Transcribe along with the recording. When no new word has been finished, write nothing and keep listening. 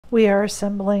We are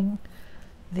assembling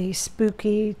the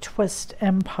Spooky Twist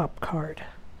and Pop card.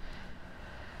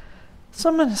 So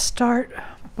I'm going to start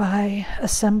by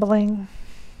assembling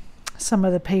some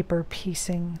of the paper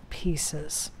piecing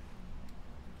pieces.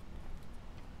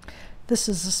 This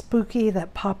is a Spooky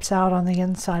that pops out on the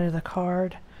inside of the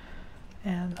card,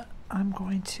 and I'm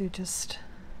going to just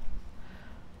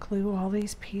glue all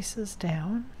these pieces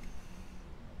down.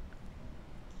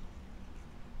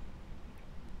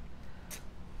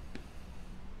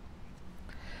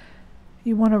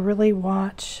 You want to really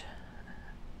watch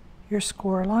your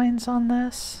score lines on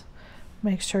this.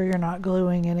 Make sure you're not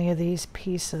gluing any of these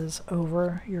pieces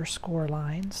over your score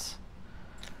lines,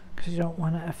 because you don't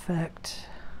want to affect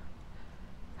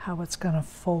how it's going to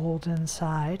fold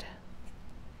inside.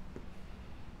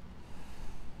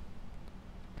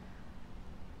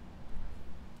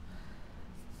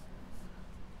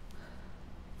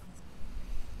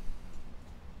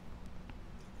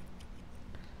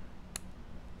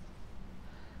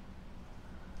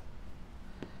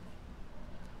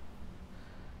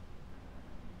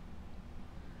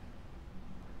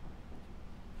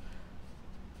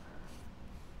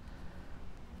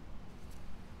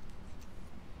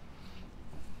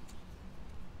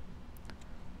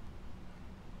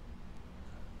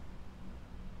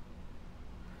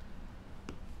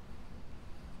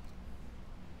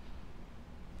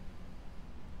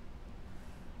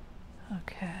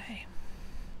 Okay,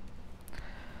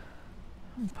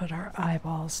 and put our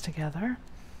eyeballs together.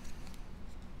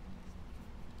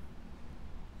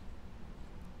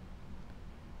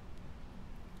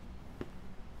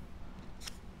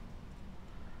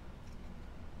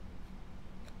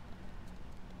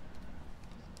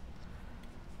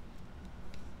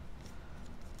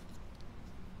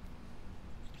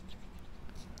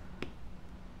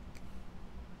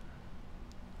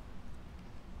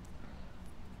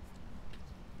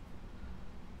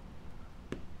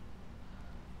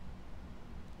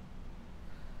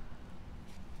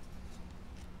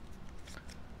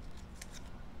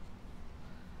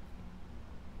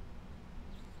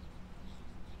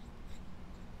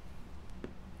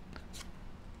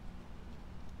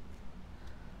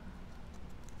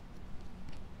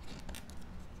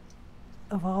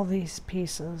 Of all these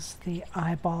pieces, the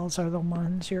eyeballs are the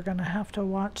ones you're going to have to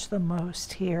watch the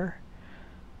most here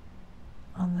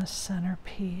on this center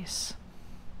piece,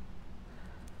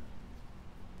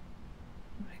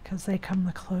 because they come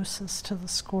the closest to the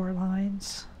score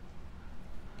lines.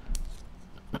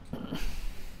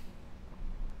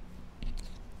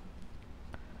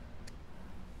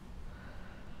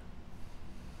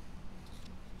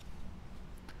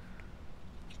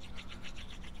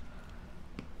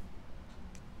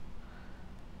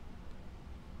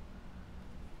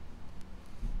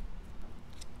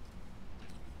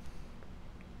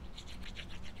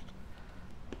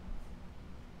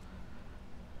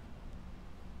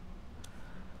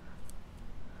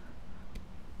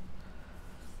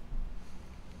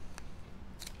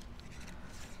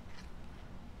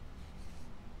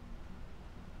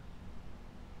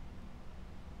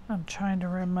 I'm trying to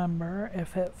remember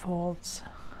if it folds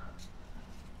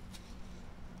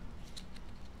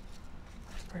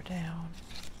up or down.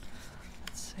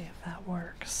 Let's see if that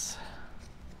works.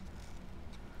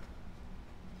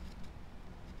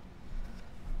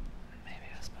 Maybe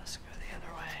I was supposed to go the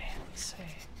other way. Let's see.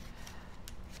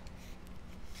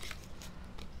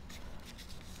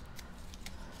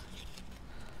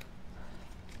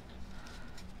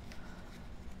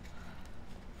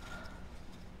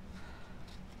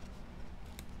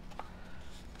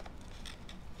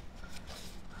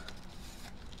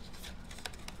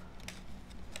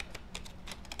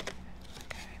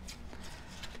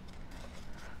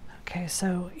 Okay,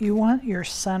 so you want your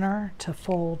center to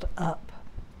fold up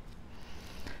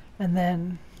and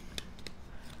then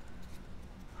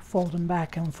fold them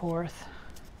back and forth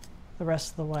the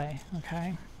rest of the way,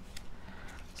 okay?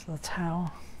 So that's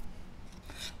how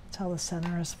the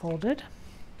center is folded.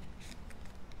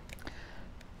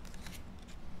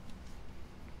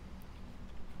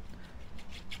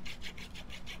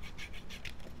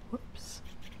 Whoops.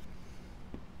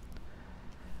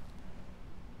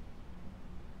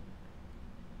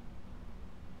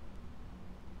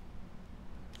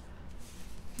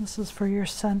 This is for your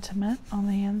sentiment on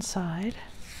the inside.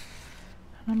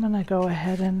 And I'm going to go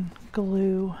ahead and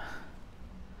glue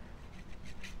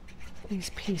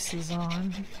these pieces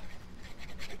on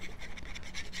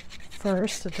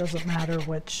first. It doesn't matter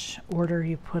which order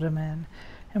you put them in.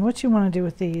 And what you want to do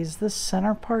with these, this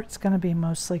center part's going to be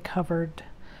mostly covered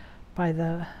by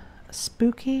the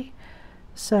Spooky.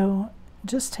 So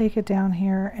just take it down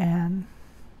here and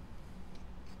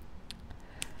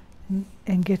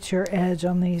and get your edge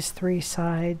on these 3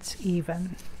 sides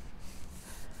even.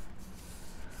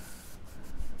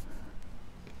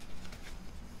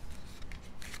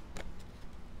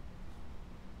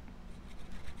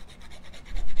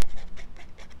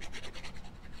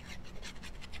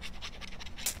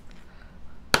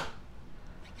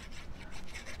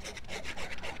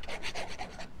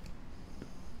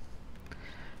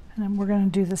 And then we're going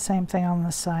to do the same thing on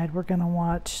the side. We're going to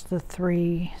watch the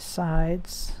 3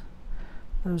 sides.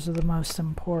 Those are the most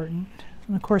important.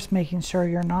 And of course, making sure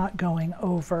you're not going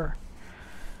over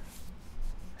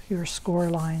your score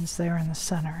lines there in the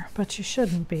center. But you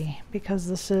shouldn't be, because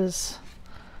this is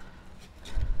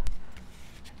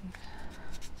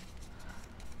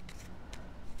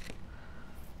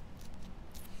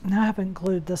now I haven't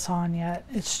glued this on yet.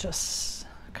 It's just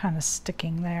kind of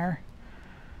sticking there.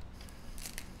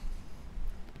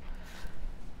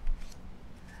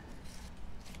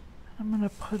 I'm going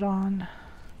to put on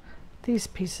these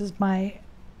pieces. My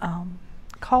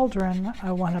cauldron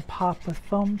I want to pop with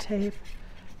foam tape,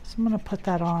 so I'm going to put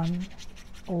that on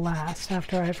last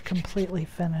after I've completely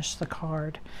finished the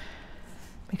card,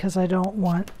 because I don't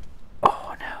want,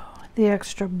 oh no, the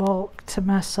extra bulk to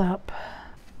mess up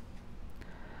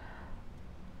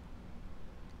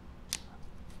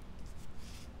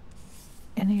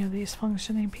any of these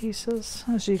functioning pieces.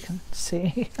 As you can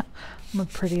see, I'm a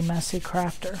pretty messy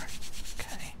crafter.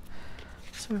 Okay,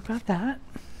 so we've got that.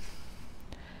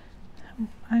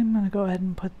 I'm going to go ahead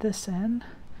and put this in.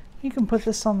 You can put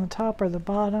this on the top or the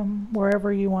bottom,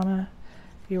 wherever you want to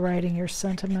be writing your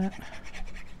sentiment.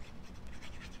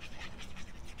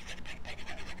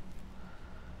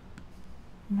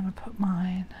 I'm going to put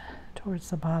mine towards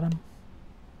the bottom.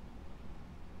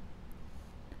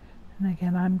 And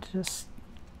again, I'm just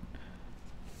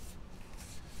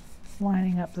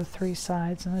lining up the 3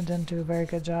 sides, and I didn't do a very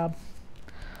good job.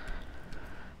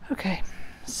 Okay,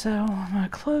 so I'm going to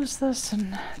close this,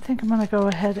 and I think I'm going to go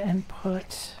ahead and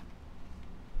put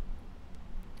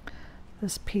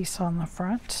this piece on the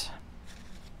front.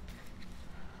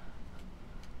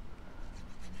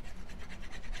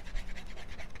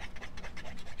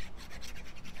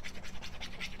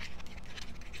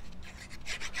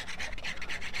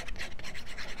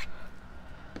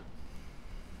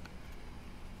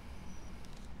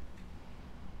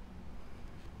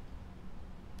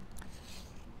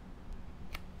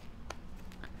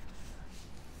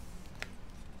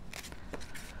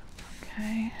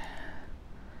 Okay,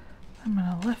 I'm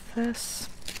going to lift this,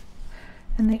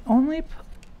 and the only,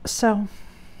 so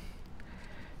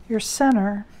your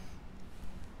center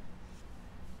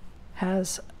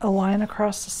has a line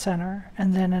across the center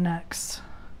and then an X.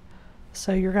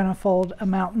 So you're going to fold a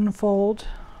mountain fold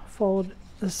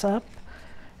this up,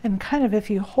 and kind of if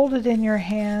you hold it in your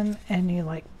hand and you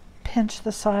like pinch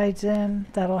the sides in,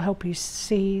 that'll help you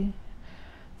see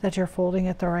that you're folding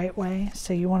it the right way.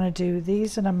 So you want to do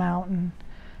these in a mountain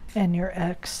and your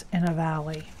X in a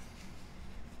valley.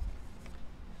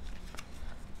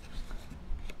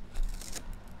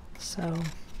 So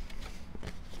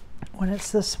when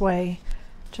it's this way,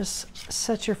 just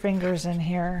set your fingers in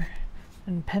here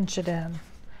and pinch it in,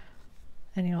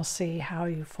 and you'll see how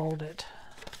you fold it.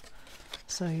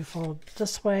 So you fold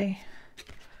this way,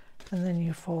 and then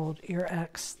you fold your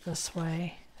X this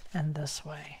way and this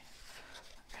way.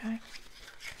 Okay,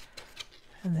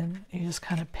 and then you just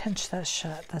kind of pinch that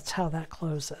shut. That's how that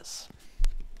closes.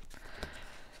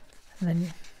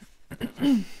 And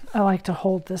then I like to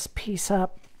hold this piece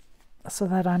up so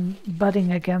that I'm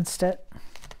butting against it.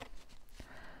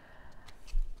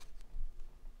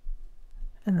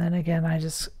 And then again, I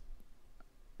just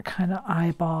kind of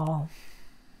eyeball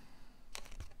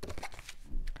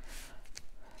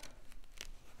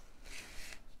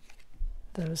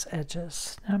those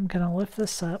edges. Now I'm going to lift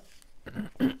this up.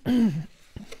 And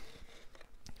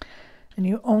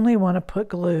you only want to put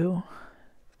glue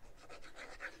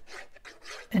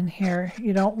in here.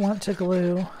 You don't want to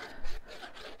glue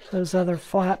those other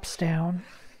flaps down,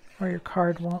 or your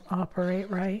card won't operate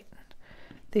right.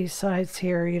 These sides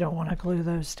here, you don't want to glue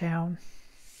those down.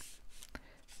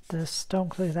 This, don't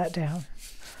glue that down.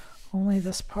 Only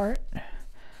this part,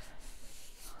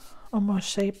 almost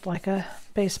shaped like a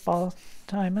baseball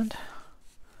diamond.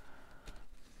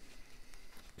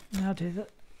 And I'll do that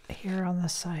here on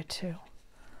this side too.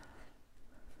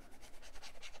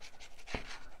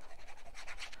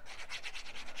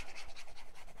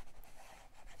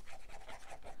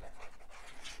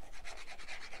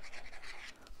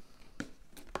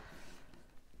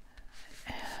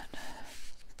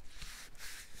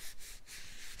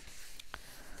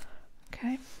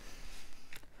 Okay.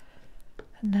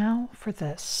 And now for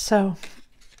this. So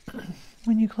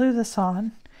When you glue this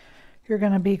on, you're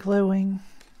going to be gluing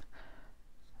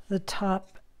the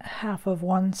top half of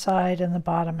one side and the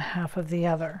bottom half of the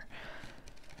other.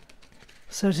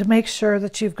 So to make sure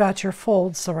that you've got your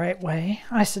folds the right way,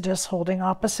 I suggest holding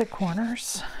opposite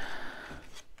corners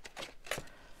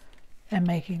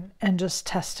and just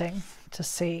testing to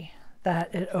see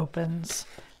that it opens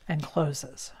and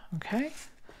closes. Okay,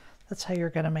 that's how you're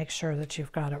going to make sure that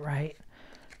you've got it right.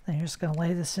 Then you're just going to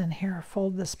lay this in here,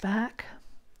 fold this back,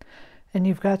 and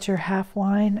you've got your half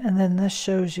line, and then this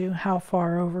shows you how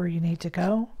far over you need to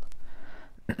go.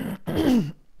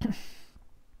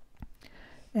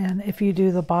 And if you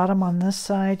do the bottom on this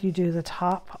side, you do the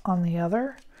top on the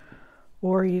other,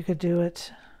 or you could do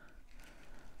it,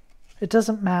 it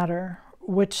doesn't matter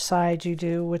which side you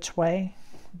do, which way.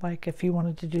 Like if you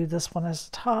wanted to do this one as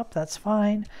a top, that's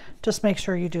fine. Just make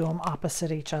sure you do them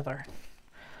opposite each other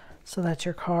so that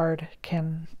your card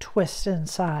can twist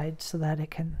inside so that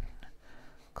it can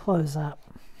close up.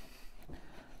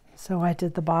 So I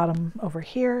did the bottom over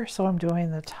here, so I'm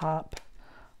doing the top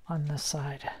on this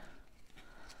side.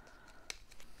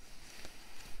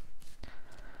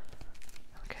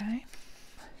 Okay.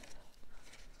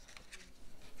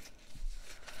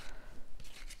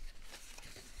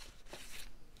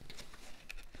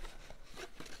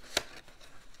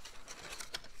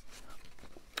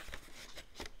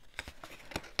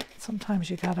 Sometimes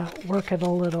you gotta work it a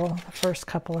little the first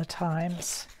couple of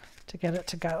times to get it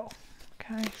to go.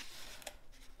 Okay.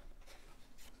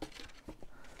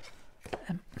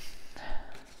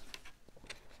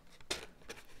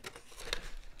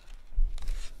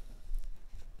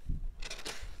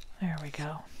 There we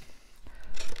go.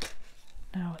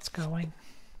 Now it's going.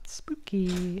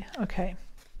 Spooky. Okay,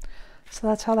 so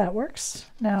that's how that works.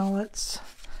 Now let's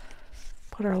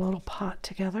put our little pot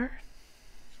together.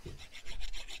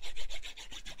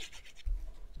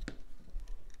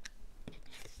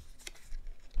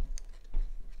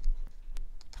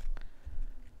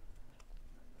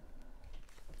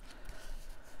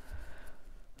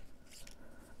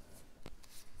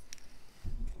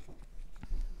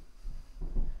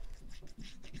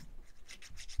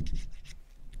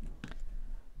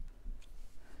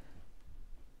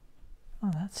 Oh,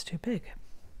 that's too big.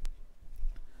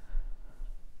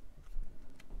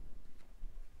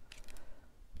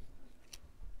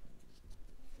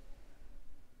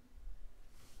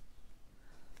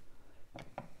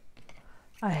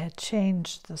 I had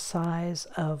changed the size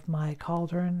of my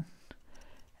cauldron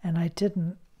and I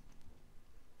didn't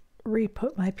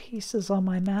re-put my pieces on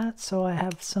my mat, so I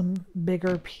have some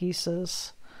bigger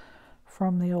pieces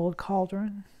from the old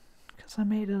cauldron because I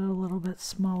made it a little bit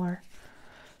smaller.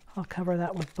 I'll cover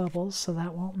that with bubbles, so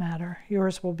that won't matter.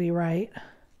 Yours will be right.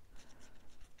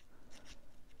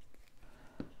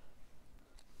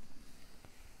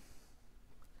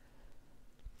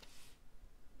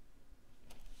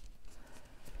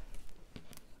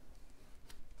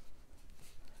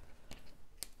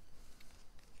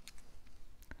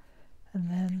 And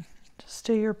then just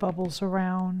do your bubbles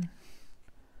around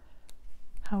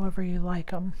however you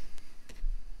like them.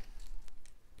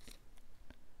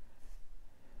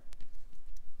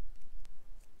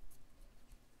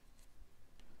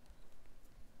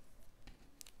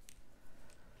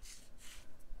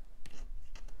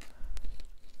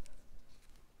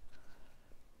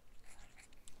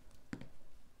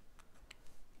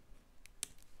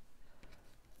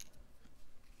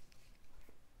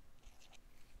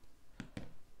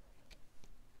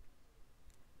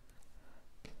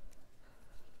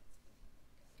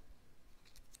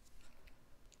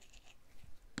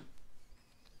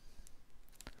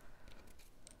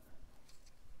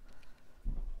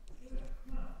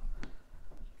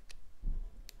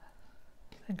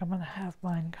 I think I'm going to have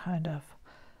mine kind of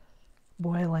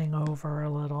boiling over a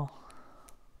little.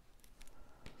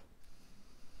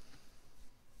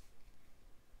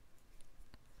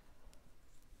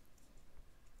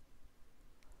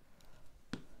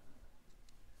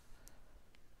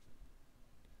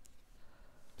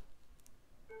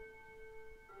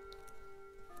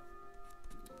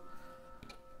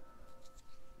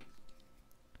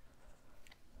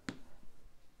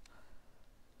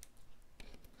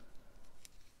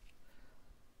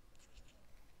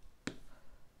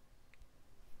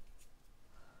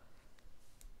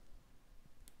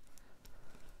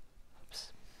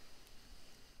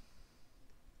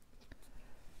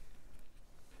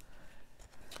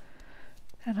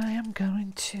 And I am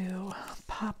going to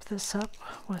pop this up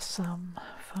with some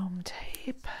foam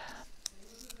tape.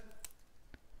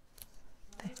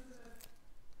 I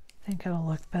think it'll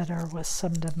look better with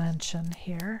some dimension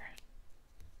here.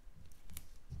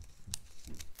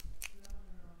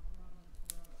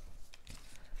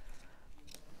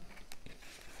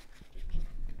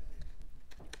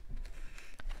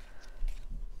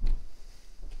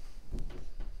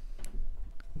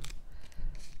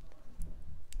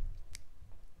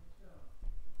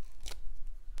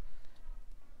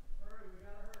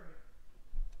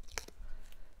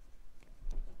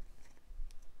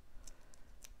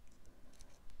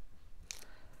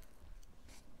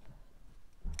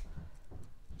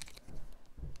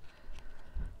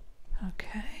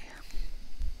 Okay.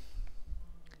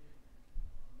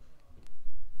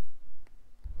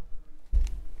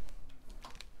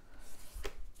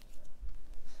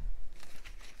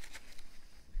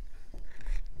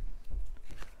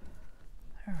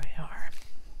 There we are.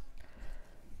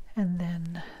 And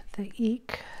then the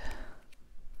eek.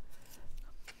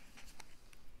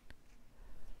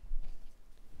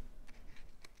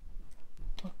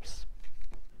 Whoops.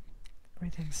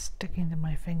 Everything's sticking to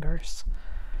my fingers.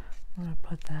 I'm going to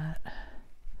put that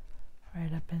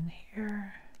right up in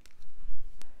here.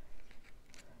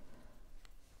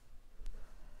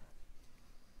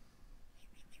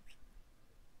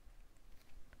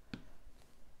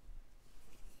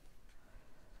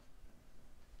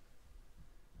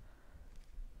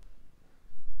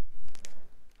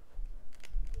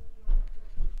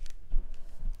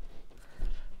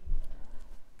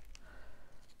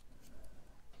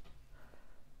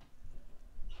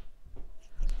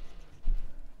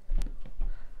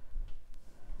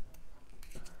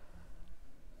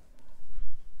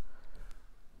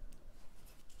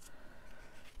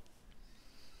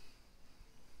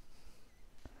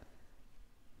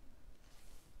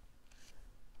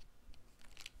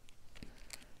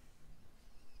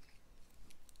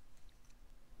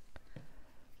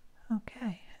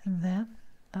 Okay, and then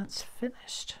that's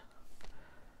finished.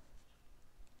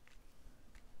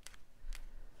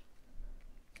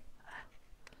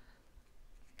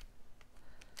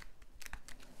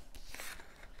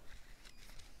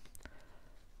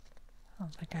 I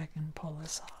don't think I can pull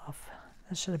this off.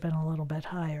 This should have been a little bit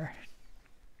higher.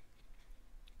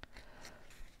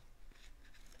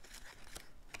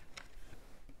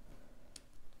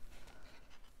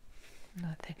 And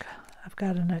I think I've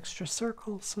got an extra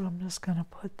circle, so I'm just going to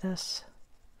put this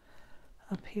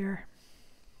up here.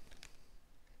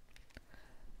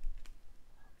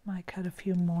 Might cut a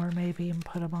few more maybe and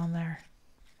put them on there.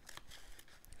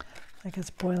 Like it's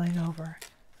boiling over.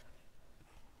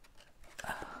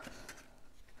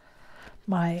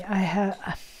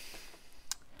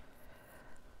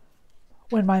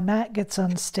 When my mat gets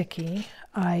unsticky,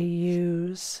 I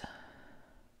use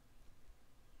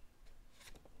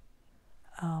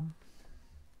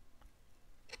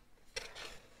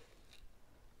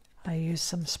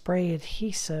some spray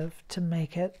adhesive to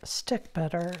make it stick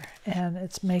better, and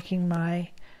it's making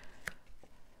my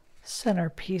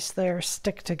centerpiece there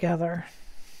stick together.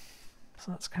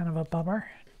 So that's kind of a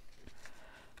bummer.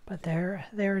 But there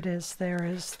it is. There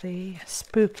is the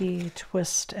spooky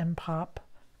twist and pop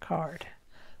card.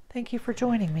 Thank you for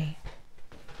joining me.